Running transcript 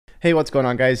Hey, what's going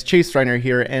on, guys? Chase Reiner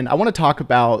here, and I want to talk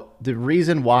about the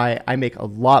reason why I make a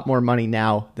lot more money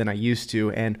now than I used to,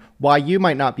 and why you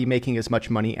might not be making as much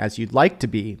money as you'd like to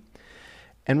be.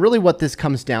 And really what this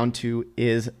comes down to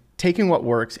is taking what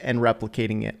works and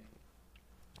replicating it.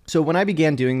 So when I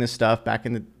began doing this stuff back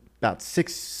in about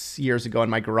 6 years ago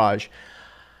in my garage,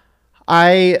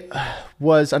 I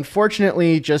was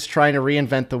unfortunately just trying to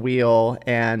reinvent the wheel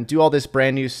and do all this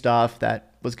brand new stuff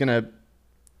that was going to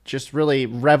just really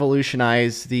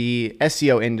revolutionize the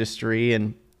SEO industry.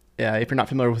 And if you're not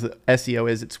familiar with what SEO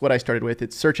is, it's what I started with.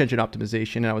 It's search engine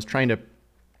optimization. And I was trying to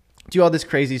do all this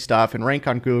crazy stuff and rank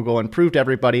on Google and prove to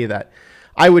everybody that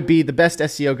I would be the best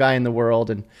SEO guy in the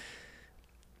world. And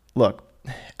look,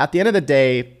 at the end of the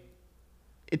day,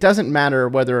 it doesn't matter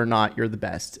whether or not you're the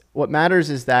best. What matters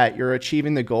is that you're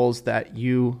achieving the goals that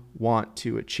you want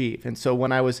to achieve. And so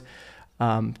when I was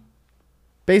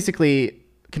basically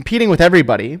competing with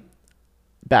everybody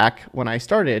back when I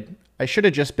started, I should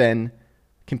have just been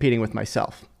competing with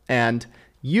myself and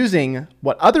using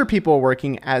what other people are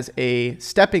working as a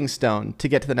stepping stone to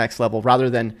get to the next level rather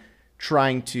than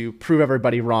trying to prove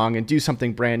everybody wrong and do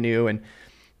something brand new. And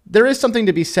there is something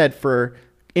to be said for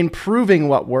improving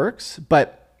what works.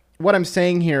 But what I'm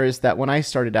saying here is that when I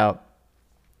started out,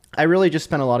 I really just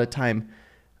spent a lot of time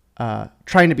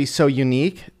trying to be so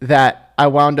unique that I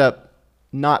wound up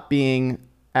not being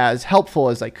as helpful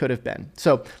as I could have been.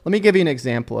 So let me give you an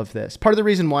example of this. Part of the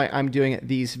reason why I'm doing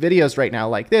these videos right now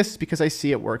like this is because I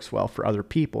see it works well for other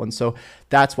people. And so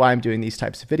that's why I'm doing these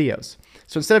types of videos.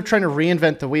 So instead of trying to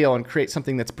reinvent the wheel and create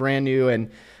something that's brand new and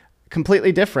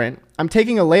completely different, I'm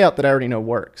taking a layout that I already know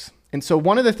works. And so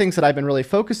one of the things that I've been really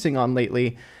focusing on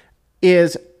lately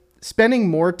is spending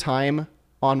more time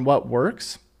on what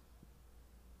works,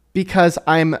 because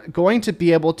I'm going to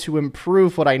be able to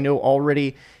improve what I know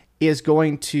already is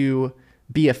going to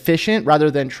be efficient rather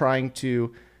than trying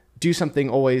to do something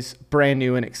always brand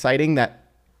new and exciting that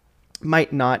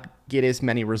might not get as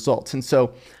many results. And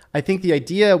so I think the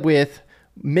idea with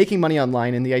making money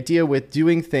online and the idea with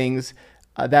doing things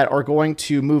that are going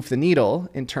to move the needle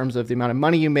in terms of the amount of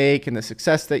money you make and the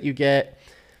success that you get,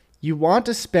 you want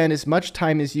to spend as much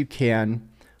time as you can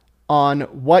on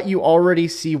what you already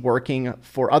see working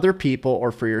for other people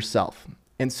or for yourself.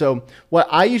 And so what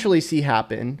I usually see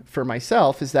happen for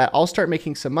myself is that I'll start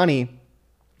making some money,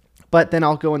 but then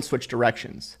I'll go and switch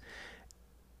directions.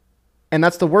 And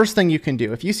that's the worst thing you can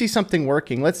do. If you see something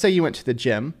working, let's say you went to the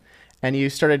gym and you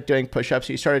started doing push-ups,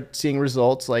 you started seeing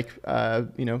results like,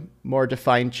 more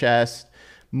defined chest,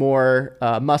 more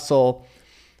muscle,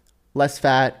 less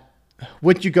fat.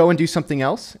 Would you go and do something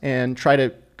else and try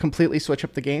to completely switch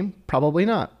up the game? Probably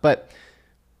not. But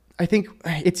I think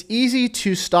it's easy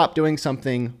to stop doing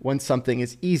something when something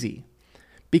is easy,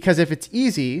 because if it's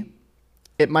easy,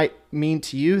 it might mean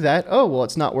to you that, oh, well,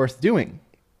 it's not worth doing.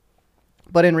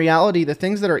 But in reality, the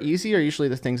things that are easy are usually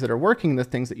the things that are working, the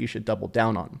things that you should double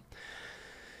down on.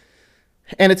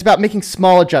 And it's about making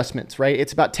small adjustments, right?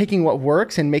 It's about taking what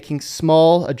works and making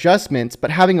small adjustments, but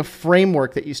having a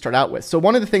framework that you start out with. So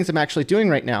one of the things I'm actually doing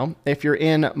right now, if you're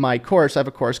in my course, I have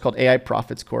a course called AI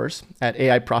Profits Course at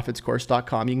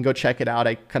aiprofitscourse.com. You can go check it out.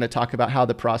 I kind of talk about how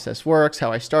the process works,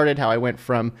 how I started, how I went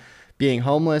from being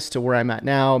homeless to where I'm at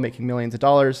now, making millions of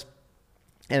dollars.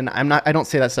 And I don't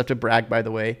say that stuff to brag, by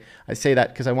the way. I say that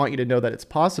because I want you to know that it's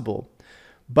possible.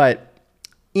 But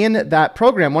in that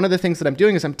program, one of the things that I'm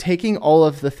doing is I'm taking all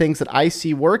of the things that I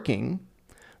see working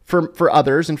for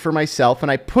others and for myself,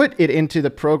 and I put it into the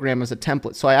program as a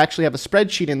template. So I actually have a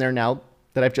spreadsheet in there now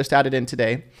that I've just added in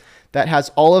today that has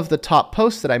all of the top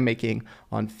posts that I'm making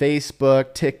on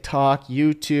Facebook, TikTok,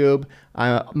 YouTube,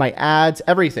 my ads,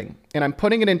 everything. And I'm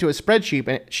putting it into a spreadsheet,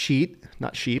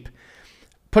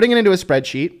 putting it into a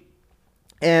spreadsheet.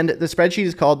 And the spreadsheet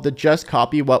is called the Just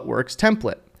Copy What Works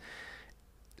template.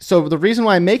 So the reason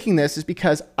why I'm making this is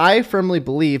because I firmly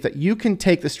believe that you can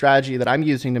take the strategy that I'm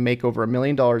using to make over $1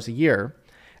 million a year,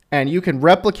 and you can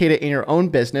replicate it in your own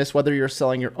business, whether you're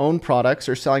selling your own products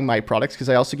or selling my products, because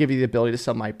I also give you the ability to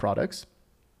sell my products.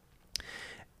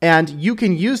 And you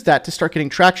can use that to start getting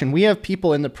traction. We have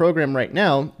people in the program right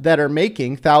now that are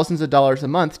making thousands of dollars a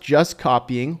month just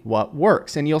copying what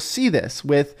works. And you'll see this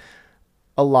with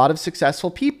a lot of successful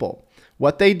people.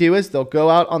 What they do is they'll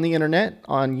go out on the internet,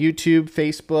 on YouTube,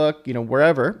 Facebook,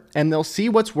 wherever, and they'll see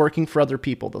what's working for other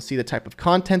people. They'll see the type of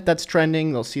content that's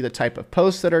trending. They'll see the type of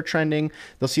posts that are trending.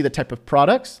 They'll see the type of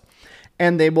products,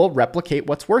 and they will replicate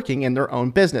what's working in their own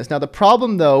business. Now, the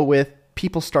problem, though, with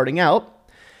people starting out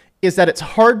is that it's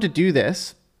hard to do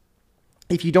this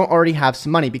if you don't already have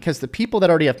some money, because the people that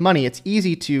already have money, it's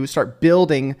easy to start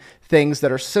building things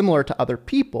that are similar to other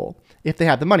people. if they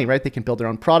have the money, right? They can build their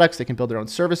own products, they can build their own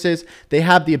services. They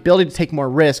have the ability to take more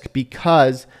risk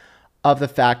because of the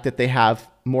fact that they have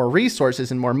more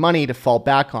resources and more money to fall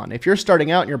back on. If you're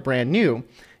starting out and you're brand new,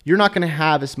 you're not going to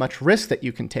have as much risk that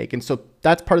you can take. And so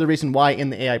that's part of the reason why in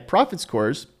the AI Profits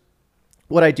course,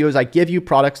 what I do is I give you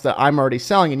products that I'm already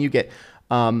selling and you get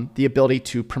the ability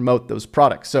to promote those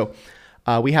products. So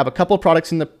we have a couple of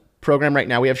products in the program right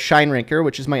now. We have ShineRanker,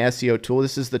 which is my SEO tool.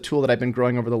 This is the tool that I've been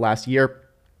growing over the last year.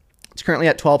 It's currently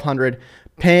at 1,200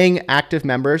 paying active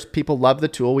members. People love the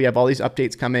tool. We have all these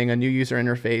updates coming, a new user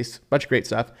interface, a bunch of great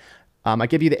stuff. I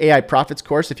give you the AI Profits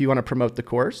course if you want to promote the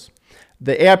course.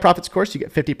 The AI Profits course, you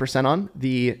get 50% on.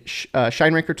 The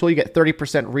ShineRanker tool, you get 30%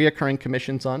 reoccurring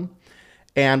commissions on.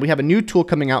 And we have a new tool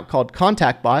coming out called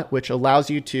ContactBot, which allows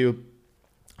you to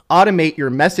automate your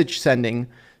message sending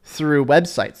through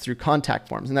websites, through contact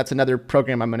forms. And that's another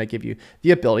program I'm going to give you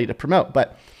the ability to promote.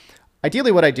 But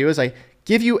ideally what I do is I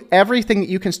give you everything that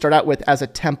you can start out with as a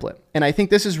template. And I think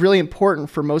this is really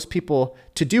important for most people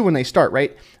to do when they start,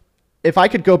 right? If I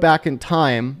could go back in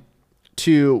time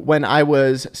to when I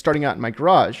was starting out in my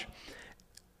garage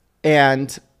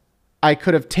and I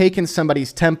could have taken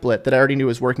somebody's template that I already knew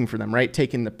was working for them, right?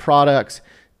 Taking the products,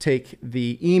 take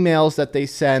the emails that they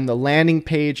send, the landing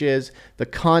pages, the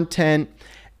content.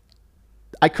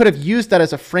 I could have used that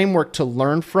as a framework to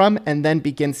learn from and then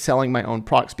begin selling my own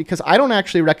products, because I don't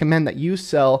actually recommend that you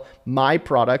sell my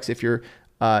products if you're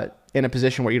in a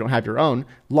position where you don't have your own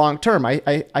long term.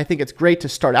 I think it's great to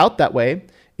start out that way.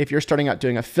 If you're starting out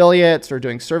doing affiliates or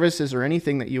doing services or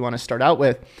anything that you want to start out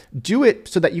with, do it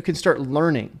so that you can start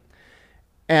learning.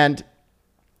 And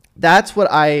that's what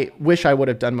I wish I would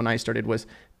have done when I started, was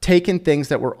taken things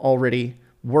that were already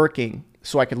working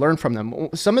so I could learn from them.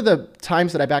 Some of the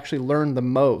times that I've actually learned the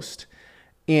most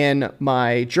in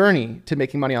my journey to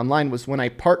making money online was when I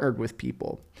partnered with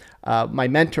people. My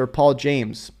mentor, Paul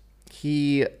James,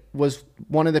 he was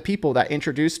one of the people that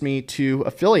introduced me to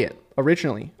affiliate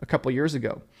originally a couple years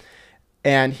ago.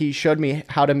 And he showed me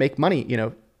how to make money,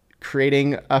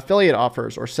 creating affiliate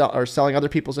offers or selling other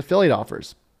people's affiliate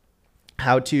offers,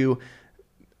 how to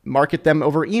market them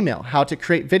over email, how to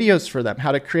create videos for them,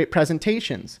 how to create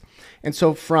presentations. And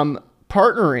so from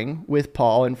partnering with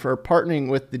Paul and for partnering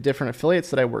with the different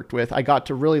affiliates that I worked with, I got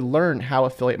to really learn how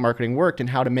affiliate marketing worked and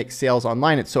how to make sales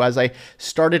online. And so as I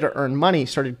started to earn money,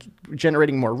 started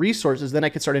generating more resources, then I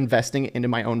could start investing into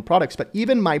my own products. But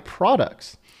even my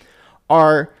products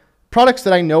are products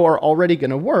that I know are already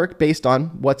going to work based on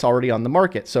what's already on the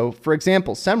market. So for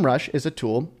example, SEMrush is a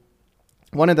tool,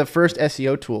 one of the first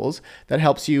SEO tools that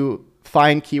helps you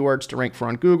find keywords to rank for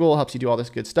on Google, helps you do all this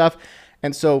good stuff.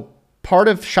 And so part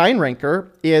of ShineRanker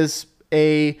is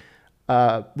a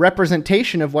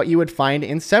representation of what you would find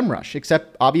in SEMrush,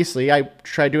 except obviously I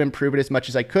tried to improve it as much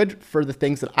as I could for the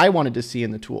things that I wanted to see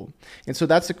in the tool. And so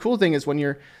that's the cool thing, is when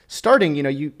you're starting,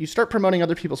 you start promoting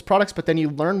other people's products, but then you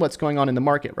learn what's going on in the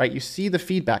market, right? You see the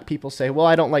feedback. People say, well,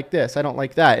 I don't like this, I don't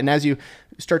like that. And as you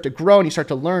start to grow and you start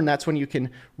to learn, that's when you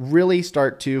can really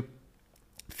start to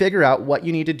figure out what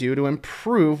you need to do to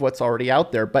improve what's already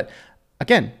out there. But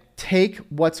again, take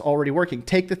what's already working.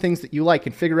 Take the things that you like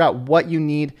and figure out what you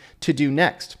need to do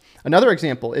next. Another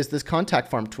example is this Contact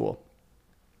Farm tool.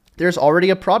 There's already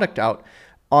a product out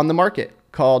on the market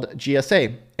called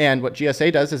GSA. And what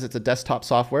GSA does is it's a desktop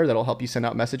software that'll help you send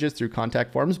out messages through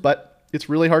contact forms, but it's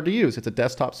really hard to use. It's a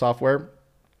desktop software.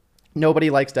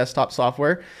 Nobody likes desktop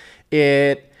software.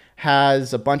 It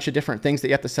has a bunch of different things that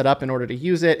you have to set up in order to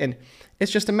use it, and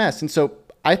it's just a mess. And so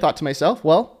I thought to myself,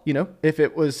 well, if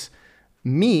it was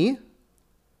me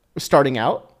starting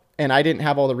out and I didn't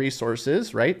have all the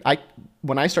resources, right?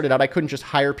 When I started out, I couldn't just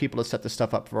hire people to set this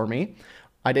stuff up for me.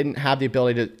 I didn't have the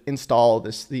ability to install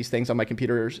these things on my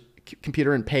computer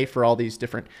and pay for all these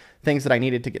different things that I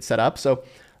needed to get set up. So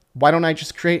why don't I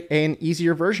just create an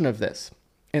easier version of this?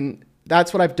 And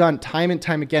that's what I've done time and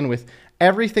time again with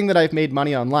everything that I've made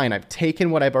money online. I've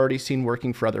taken what I've already seen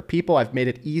working for other people. I've made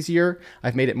it easier.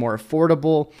 I've made it more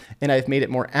affordable, and I've made it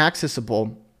more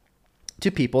accessible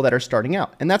to people that are starting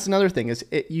out. And that's another thing, is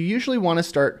you usually want to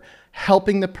start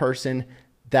helping the person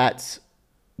that's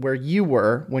where you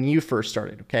were when you first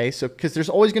started, okay? So, because there's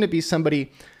always going to be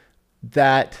somebody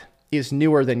that is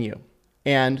newer than you.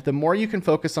 And the more you can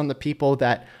focus on the people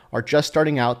that are just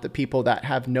starting out, the people that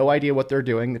have no idea what they're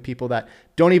doing, the people that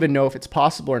don't even know if it's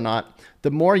possible or not,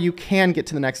 the more you can get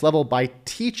to the next level by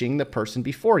teaching the person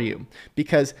before you.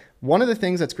 Because one of the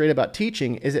things that's great about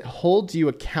teaching is it holds you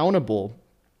accountable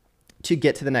to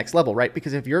get to the next level, right?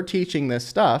 Because if you're teaching this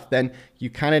stuff, then you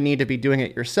kind of need to be doing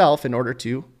it yourself in order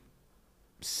to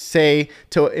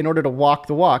walk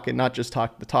the walk and not just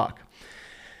talk the talk.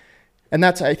 And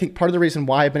that's, I think, part of the reason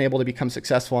why I've been able to become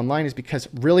successful online is because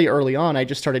really early on, I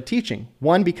just started teaching.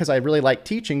 One, because I really liked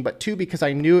teaching, but two, because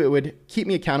I knew it would keep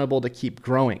me accountable to keep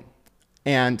growing.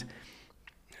 And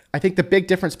I think the big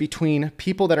difference between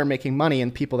people that are making money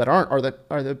and people that aren't are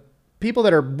the people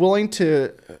that are willing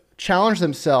to challenge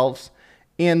themselves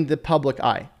in the public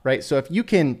eye, right? So if you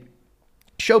can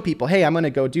show people, hey, I'm going to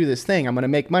go do this thing, I'm going to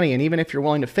make money, and even if you're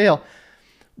willing to fail,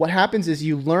 what happens is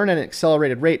you learn at an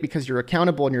accelerated rate because you're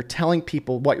accountable and you're telling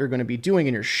people what you're going to be doing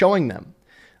and you're showing them.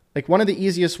 Like one of the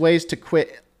easiest ways to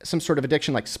quit some sort of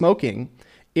addiction like smoking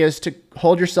is to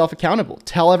hold yourself accountable.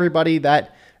 Tell everybody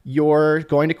that you're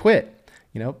going to quit.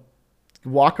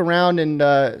 Walk around and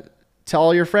tell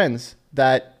all your friends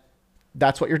that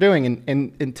that's what you're doing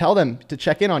and tell them to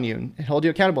check in on you and hold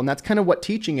you accountable. And that's kind of what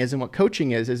teaching is and what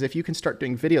coaching is if you can start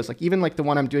doing videos, like even like the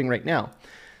one I'm doing right now.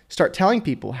 Start telling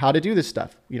people how to do this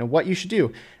stuff, what you should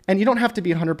do. And you don't have to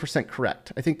be 100%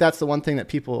 correct. I think that's the one thing that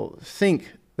people think,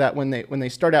 that when they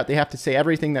start out, they have to say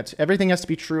everything has to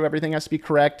be true, everything has to be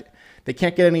correct. They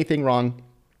can't get anything wrong.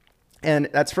 And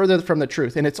that's further from the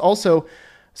truth. And it's also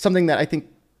something that I think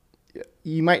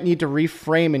you might need to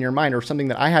reframe in your mind, or something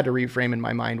that I had to reframe in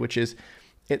my mind, which is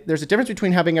there's a difference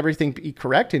between having everything be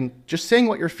correct and just saying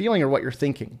what you're feeling or what you're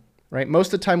thinking, right?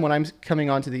 Most of the time when I'm coming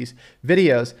onto these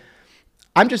videos,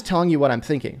 I'm just telling you what I'm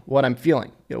thinking, what I'm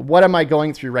feeling. What am I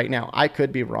going through right now? I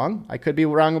could be wrong. I could be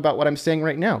wrong about what I'm saying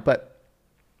right now, but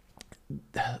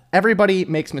everybody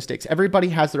makes mistakes. Everybody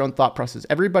has their own thought process.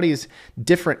 Everybody is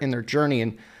different in their journey.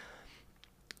 And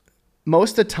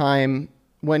most of the time,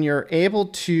 when you're able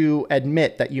to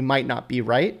admit that you might not be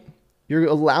right, you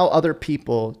allow other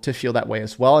people to feel that way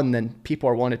as well. And then people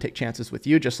are willing to take chances with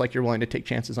you, just like you're willing to take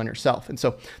chances on yourself. And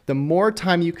so the more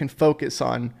time you can focus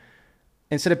on,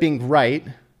 instead of being right,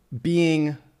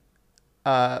 being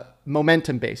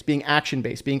momentum-based, being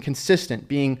action-based, being consistent,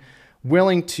 being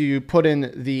willing to put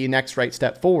in the next right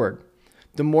step forward,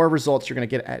 the more results you're going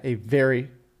to get at a very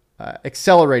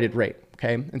accelerated rate,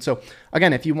 okay? And so,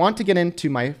 again, if you want to get into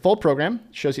my full program,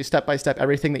 it shows you step-by-step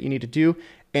everything that you need to do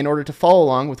in order to follow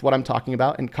along with what I'm talking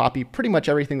about and copy pretty much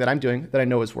everything that I'm doing that I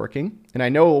know is working, and I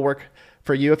know it will work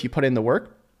for you if you put in the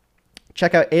work.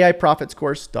 Check out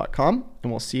aiprofitscourse.com,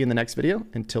 and we'll see you in the next video.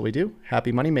 Until we do,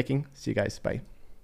 happy money making. See you guys. Bye.